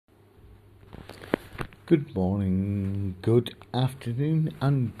Good morning, good afternoon,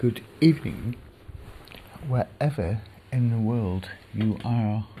 and good evening, wherever in the world you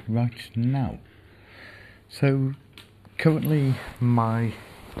are right now. So, currently my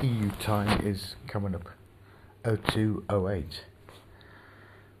EU time is coming up 0208,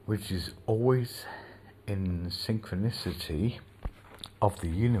 which is always in synchronicity of the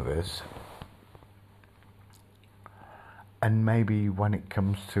universe. And maybe when it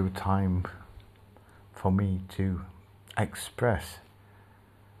comes to a time for me to express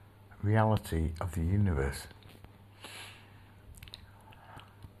reality of the universe.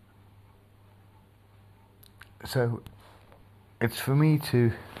 So it's for me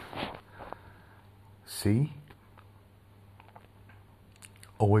to see,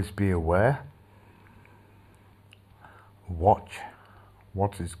 always be aware, watch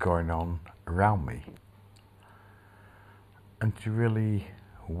what is going on around me, and to really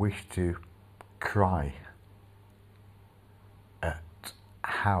wish to cry at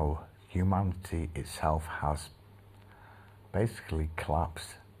how humanity itself has basically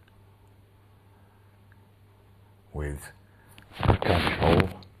collapsed with the control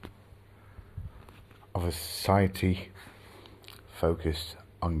of a society focused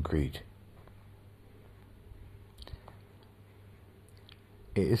on greed.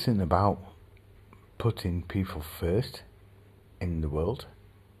 It isn't about putting people first in the world.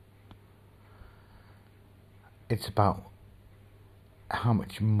 It's about how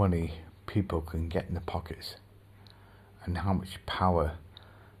much money people can get in their pockets and how much power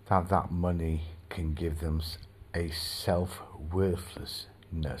that money can give them, a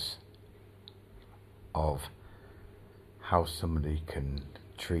self-worthlessness of how somebody can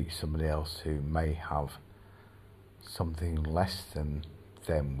treat somebody else who may have something less than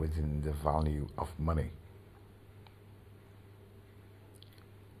them within the value of money.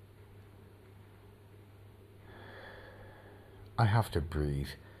 I have to breathe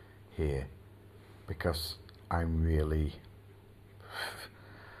here because I'm really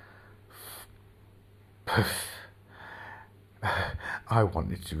I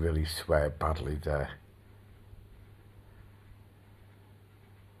wanted to really swear badly there.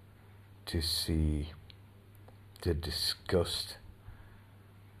 To see the disgust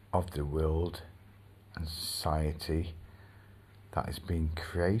of the world and society that is being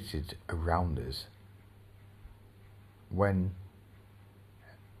created around us when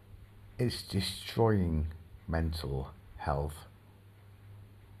it's destroying mental health.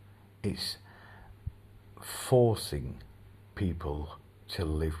 It's forcing people to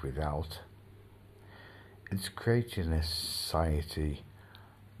live without. It's creating a society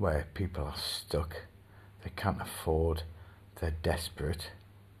where people are stuck, they can't afford, they're desperate,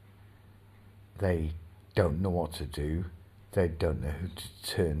 they don't know what to do, they don't know who to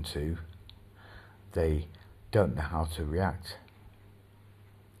turn to, they don't know how to react.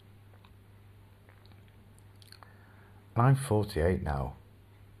 And I'm 48 now,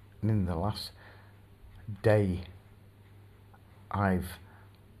 and in the last day I've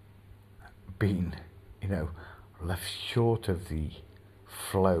been, left short of the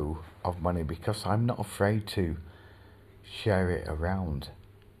flow of money because I'm not afraid to share it around.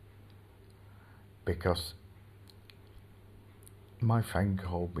 Because my friend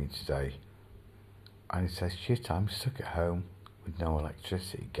called me today and he says, shit, I'm stuck at home with no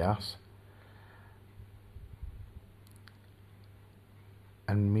electricity, gas.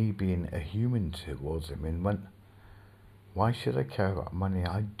 And me being a human towards him and went, why should I care about money?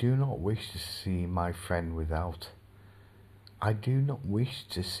 I do not wish to see my friend without. I do not wish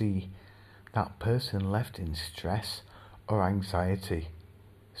to see that person left in stress or anxiety,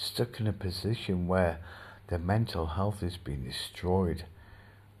 stuck in a position where their mental health is being destroyed,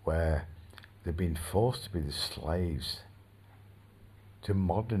 where they're being forced to be the slaves to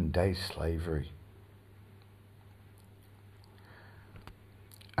modern day slavery.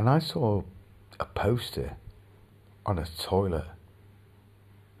 And I saw a poster on a toilet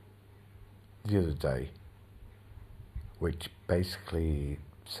the other day which basically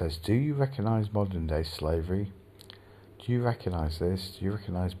says, do you recognise modern day slavery? Do you recognise this? Do you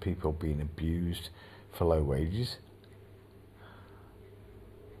recognise people being abused for low wages?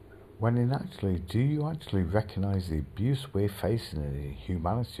 When in actually, do you actually recognise the abuse we're facing in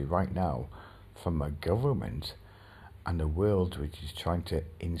humanity right now from a government and a world which is trying to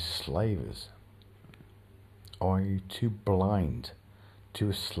enslave us? Or are you too blind,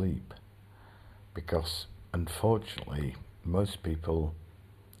 too asleep? Because unfortunately, most people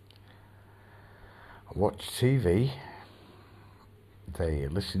watch TV, they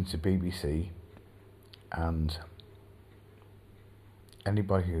listen to BBC, and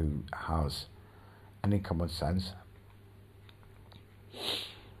anybody who has any common sense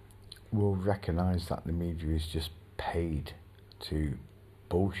will recognise that the media is just paid to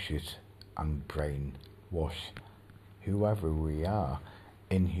bullshit and brainwash whoever we are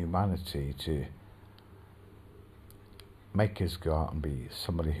in humanity to make us go out and be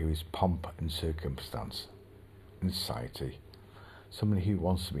somebody who is pomp and circumstance in society, somebody who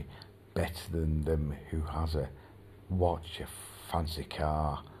wants to be better than them, who has a watch, a fancy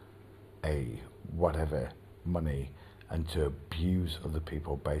car, a whatever, money, and to abuse other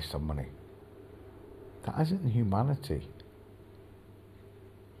people based on money. That isn't humanity.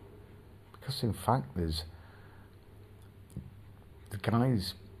 Because in fact there's the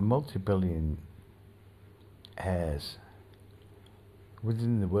guys, multi-billion heirs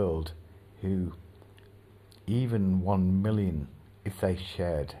within the world who even 1 million, if they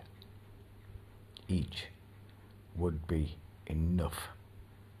shared each, would be enough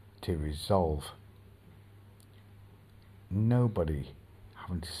to resolve nobody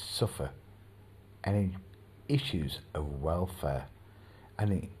having to suffer any issues of welfare,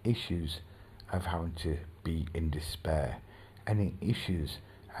 any issues of having to be in despair, any issues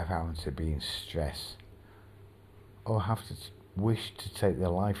of having to be in stress, or have to wish to take their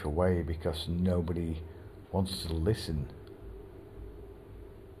life away because nobody wants to listen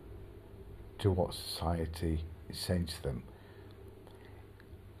to what society is saying to them.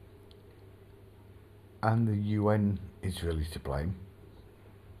 And the UN is really to blame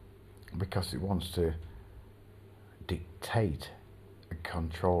because it wants to dictate a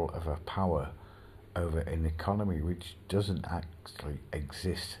control of a power over an economy which doesn't actually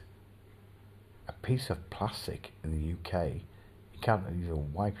exist. A piece of plastic in the UK you can't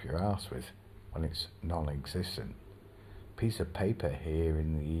even wipe your ass with when it's non-existent. A piece of paper here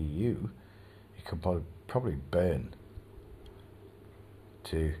in the EU you can probably burn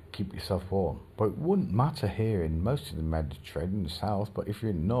to keep yourself warm, but it wouldn't matter here in most of the Mediterranean south. But if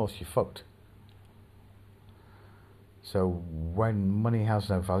you're in the north, you're fucked. So when money has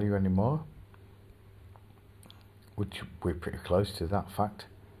no value anymore, which we're pretty close to that fact,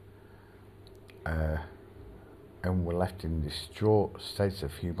 and we're left in distraught states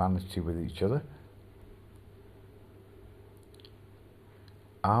of humanity with each other,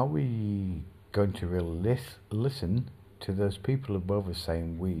 are we going to really listen to those people above us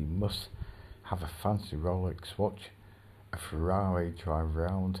saying we must have a fancy Rolex watch, a Ferrari drive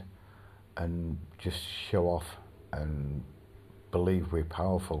around, and just show off and believe we're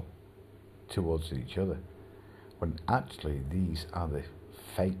powerful towards each other, when actually these are the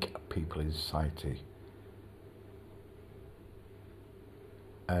fake people in society?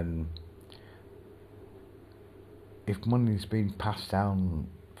 And if money's been passed down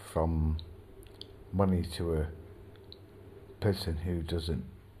from money to a person who doesn't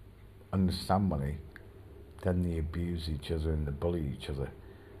understand money, then they abuse each other and they bully each other.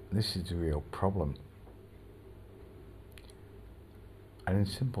 And this is the real problem. And in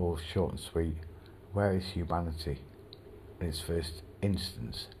simple, short and sweet, where is humanity in its first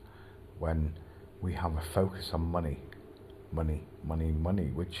instance when we have a focus on money,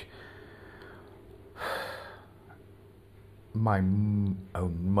 which my own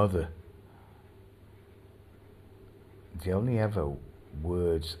mother, the only ever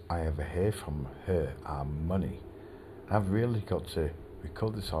words I ever hear from her are money. And I've really got to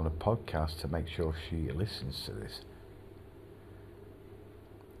record this on a podcast to make sure she listens to this.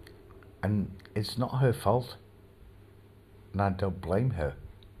 And it's not her fault, and I don't blame her.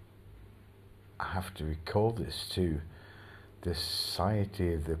 I have to record this to the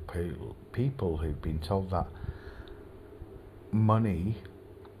society of the people who've been told that money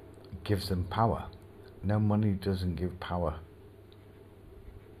gives them power. No, money doesn't give power.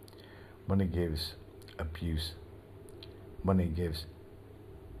 Money gives abuse. Money gives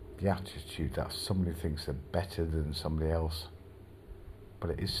the attitude that somebody thinks they're better than somebody else.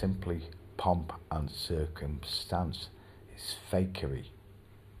 But it is simply pomp and circumstance. It's fakery.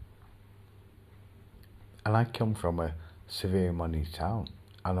 And I come from a severe money town,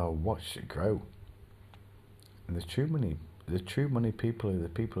 and I watched it grow. And the true money people are the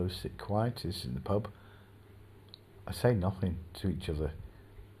people who sit quietest in the pub. I say nothing to each other,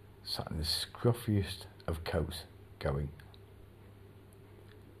 sat in the scruffiest of coats going.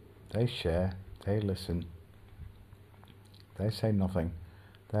 They share, they listen, they say nothing.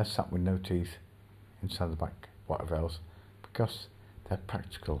 They're sat with no teeth inside the back, whatever else, because they're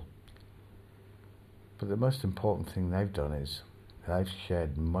practical. But the most important thing they've done is they've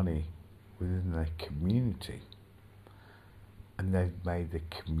shared money within their community, and they've made the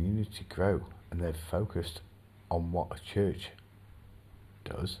community grow, and they've focused on what a church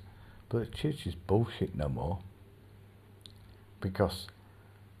does, But the church is bullshit no more, because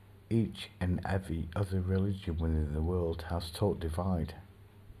each and every other religion within the world has taught divide.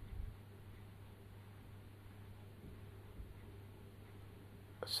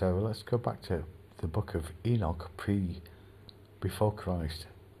 So let's go back to the book of Enoch before Christ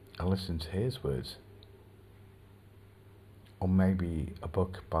and listen to his words. Or maybe a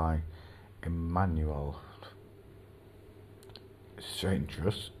book by Emmanuel, strange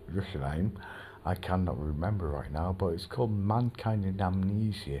Russian name, I cannot remember right now, but it's called Mankind in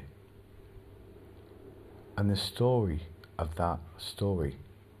Amnesia. And the story of that story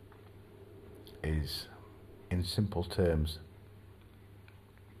is, in simple terms,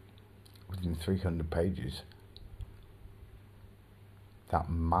 within 300 pages, that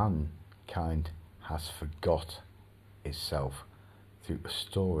mankind has forgot itself through a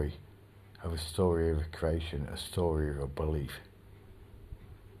story of a creation, a story of a belief,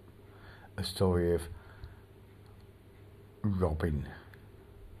 a story of robbing,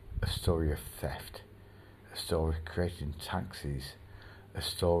 a story of theft, a story of creating taxes, a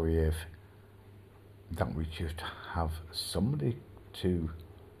story of that we should have somebody to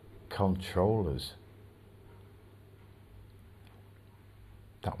control us.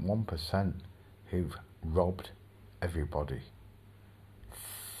 That 1% who've robbed everybody,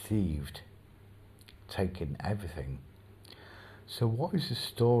 thieved, taken everything. So what is the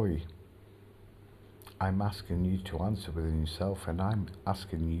story? I'm asking you to answer within yourself, and I'm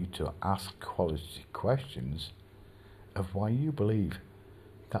asking you to ask quality questions of why you believe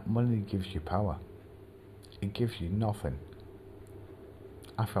that money gives you power. It gives you nothing.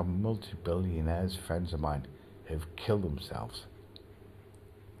 I've had multi-billionaires, friends of mine, who've killed themselves.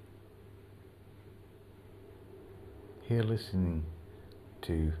 Here listening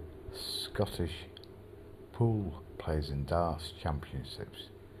to Scottish pool players in darts championships,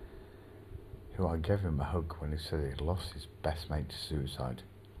 who I gave him a hug when he said he lost his best mate to suicide.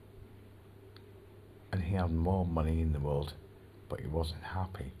 And he had more money in the world, but he wasn't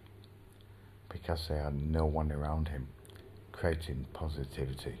happy because they had no one around him creating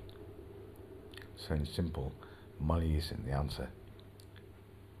positivity. So in simple, money isn't the answer.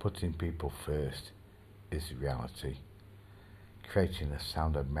 Putting people first is the reality. Creating a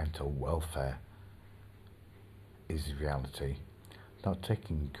sound of mental welfare is the reality. Not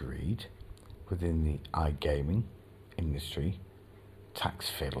taking greed within the iGaming industry, tax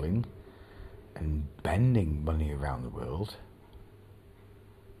fiddling and bending money around the world,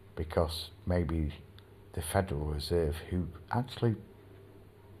 because maybe the Federal Reserve, who actually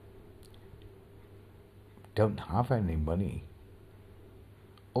don't have any money,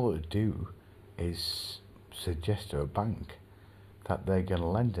 all they do is suggest to a bank that they're going to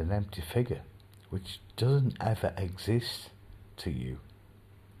lend an empty figure, which doesn't ever exist to you.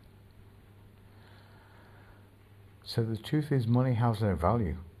 So the truth is, money has no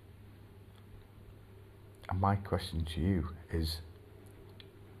value. And my question to you is,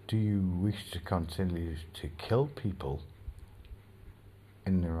 do you wish to continue to kill people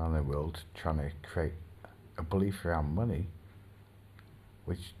in and around the world trying to create a belief around money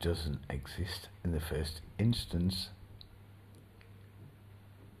which doesn't exist in the first instance?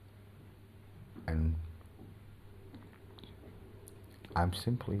 And I'm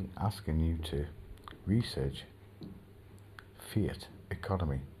simply asking you to research fiat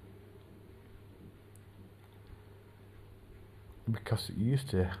economy, because it used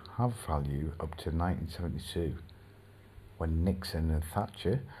to have value up to 1972, when Nixon and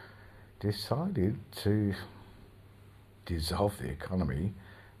Thatcher decided to dissolve the economy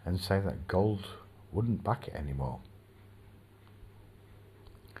and say that gold wouldn't back it anymore.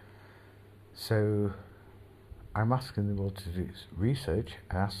 So I'm asking the world to do research,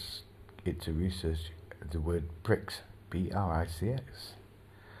 and ask it to research the word BRICS, BRICS.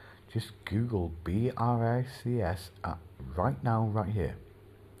 Just Google BRICS right now, right here.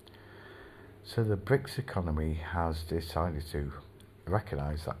 So the BRICS economy has decided to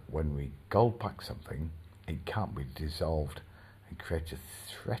recognise that when we gold back something, it can't be dissolved and create a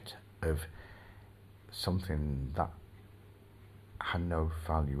threat of something that had no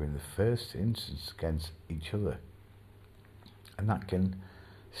value in the first instance against each other, and that can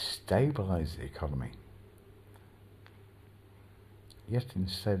stabilise the economy. Yet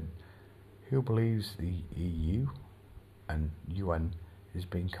instead, who believes the EU and UN is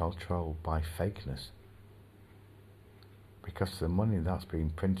being controlled by fakeness? Because the money that's being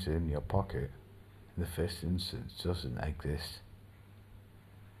printed in your pocket in the first instance doesn't exist.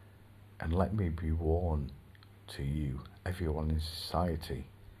 And let me be warned to you, everyone in society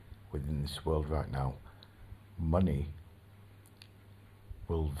within this world right now, money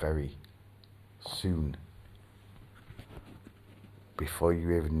will very soon, before you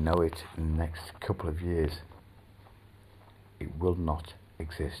even know it, in the next couple of years, it will not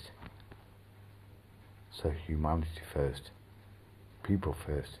exist. So humanity first, people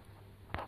first,